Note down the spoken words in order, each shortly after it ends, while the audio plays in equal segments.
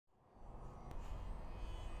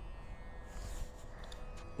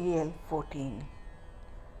EL 14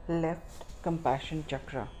 Left Compassion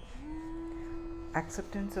Chakra.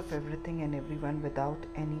 Acceptance of everything and everyone without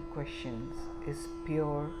any questions is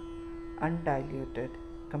pure, undiluted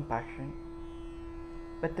compassion.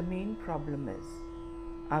 But the main problem is,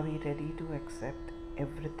 are we ready to accept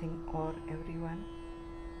everything or everyone?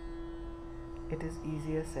 It is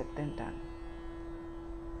easier said than done.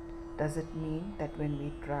 Does it mean that when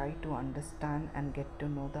we try to understand and get to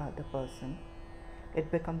know the other person, it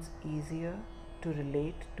becomes easier to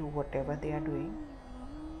relate to whatever they are doing?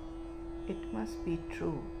 It must be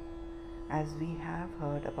true, as we have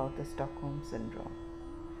heard about the Stockholm Syndrome,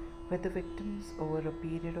 where the victims over a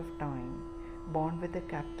period of time bond with their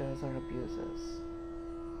captors or abusers.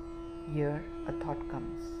 Here a thought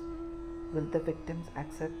comes. Will the victims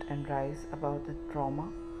accept and rise above the trauma,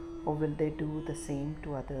 or will they do the same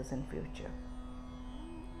to others in future?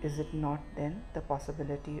 Is it not then the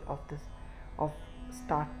possibility of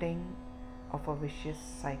starting of a vicious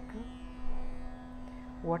cycle?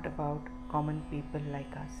 What about common people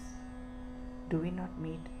like us? Do we not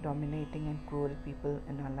meet dominating and cruel people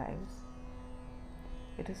in our lives?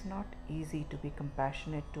 It is not easy to be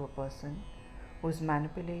compassionate to a person who is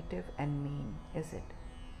manipulative and mean, is it?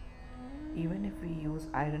 Even if we use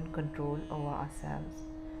iron control over ourselves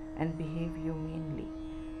and behave humanely,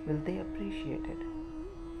 will they appreciate it?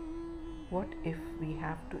 What if we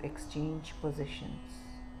have to exchange positions?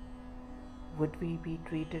 Would we be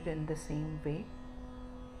treated in the same way?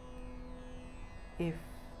 If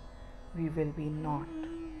we will be not,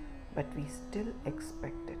 but we still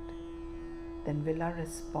expect it, then will our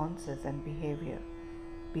responses and behavior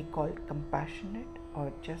be called compassionate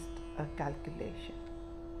or just a calculation?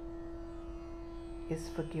 Is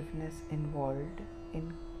forgiveness involved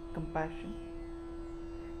in compassion?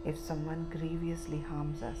 If someone grievously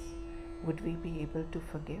harms us, would we be able to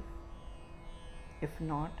forgive? If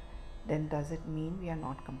not, then does it mean we are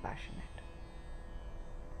not compassionate?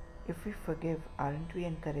 If we forgive, aren't we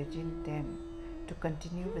encouraging them to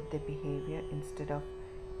continue with their behavior instead of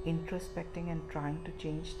introspecting and trying to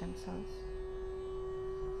change themselves?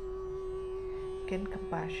 Can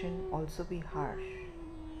compassion also be harsh?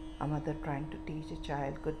 A mother trying to teach a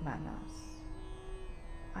child good manners?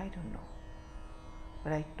 I don't know.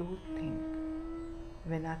 But I do think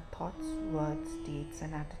when our thoughts, words, deeds,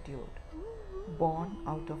 and attitude, born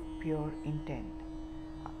out of pure intent,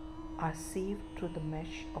 are sieved through the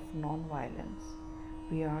mesh of non-violence,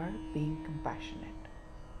 we are being compassionate.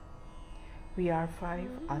 We are 5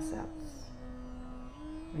 ourselves.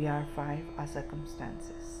 We are 5 our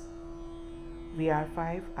circumstances. We are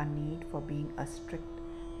 5 our need for being a strict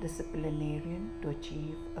disciplinarian to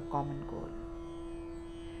achieve a common goal.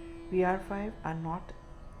 We are 5 are not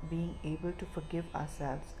being able to forgive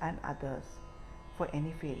ourselves and others for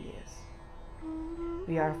any failures.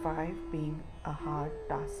 We are 5 being a hard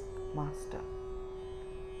taskmaster.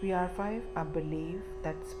 We are 5 a belief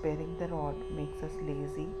that sparing the rod makes us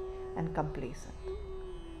lazy and complacent.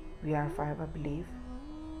 We are 5 a belief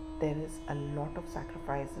there is a lot of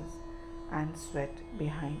sacrifices and sweat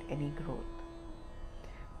behind any growth.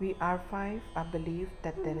 We are 5 a belief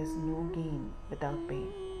that there is no gain without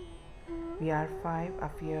pain. We are 5 a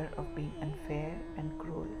fear of being unfair and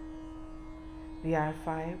cruel. We are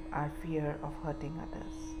 5 our fear of hurting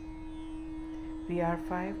others. We are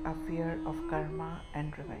 5 a fear of karma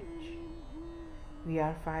and revenge. We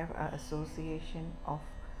are 5 our association of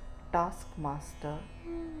taskmaster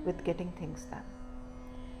with getting things done.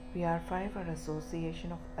 We are 5 our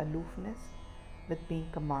association of aloofness with being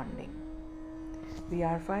commanding. We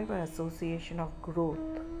are 5 our association of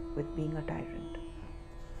growth with being a tyrant.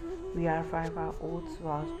 We are 5 our oaths,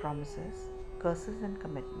 vows, promises, curses and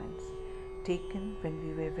commitments taken when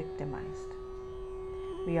we were victimized.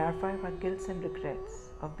 We are 5 our guilts and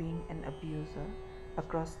regrets of being an abuser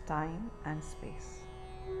across time and space.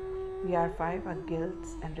 We are 5 our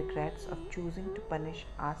guilts and regrets of choosing to punish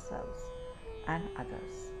ourselves and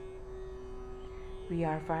others. We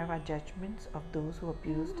are 5 our judgments of those who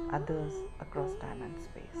abused others across time and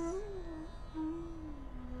space.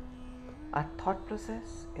 Our thought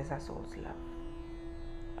process is our soul's love.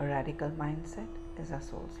 A radical mindset is our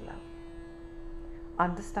soul's love.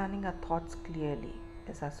 Understanding our thoughts clearly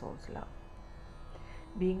is our soul's love.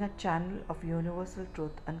 Being a channel of universal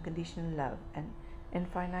truth, unconditional love, and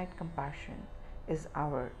infinite compassion is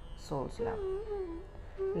our soul's love.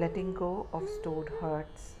 Letting go of stored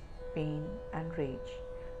hurts, pain, and rage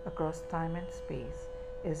across time and space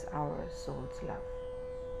is our soul's love.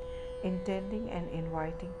 Intending and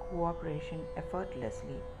inviting cooperation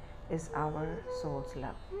effortlessly is our soul's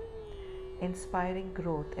love. Inspiring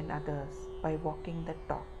growth in others by walking the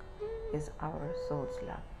talk is our soul's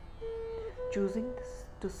love. Choosing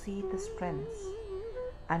to see the strengths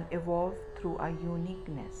and evolve through our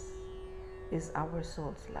uniqueness is our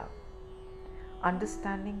soul's love.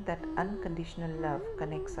 Understanding that unconditional love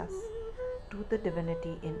connects us to the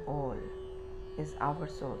divinity in all is our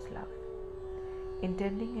soul's love.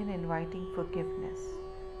 Intending and inviting forgiveness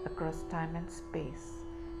across time and space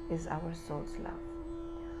is our soul's love.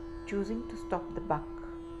 Choosing to stop the buck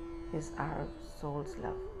is our soul's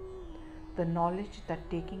love. The knowledge that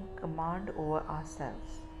taking command over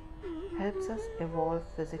ourselves helps us evolve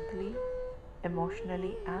physically,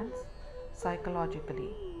 emotionally, and psychologically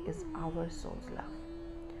is our soul's love.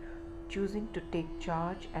 Choosing to take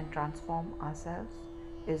charge and transform ourselves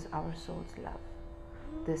is our soul's love.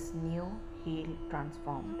 This new, healed,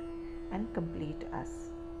 transformed, and complete us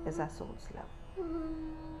is our soul's love.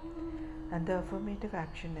 And the affirmative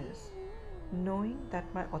action is knowing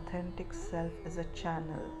that my authentic self is a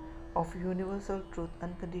channel of universal truth,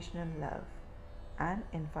 unconditional love, and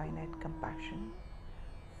infinite compassion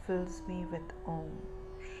fills me with Om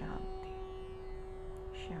Shanti,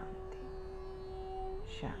 Shanti,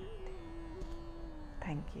 Shanti.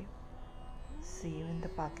 Thank you. See you in the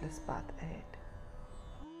pathless path ahead.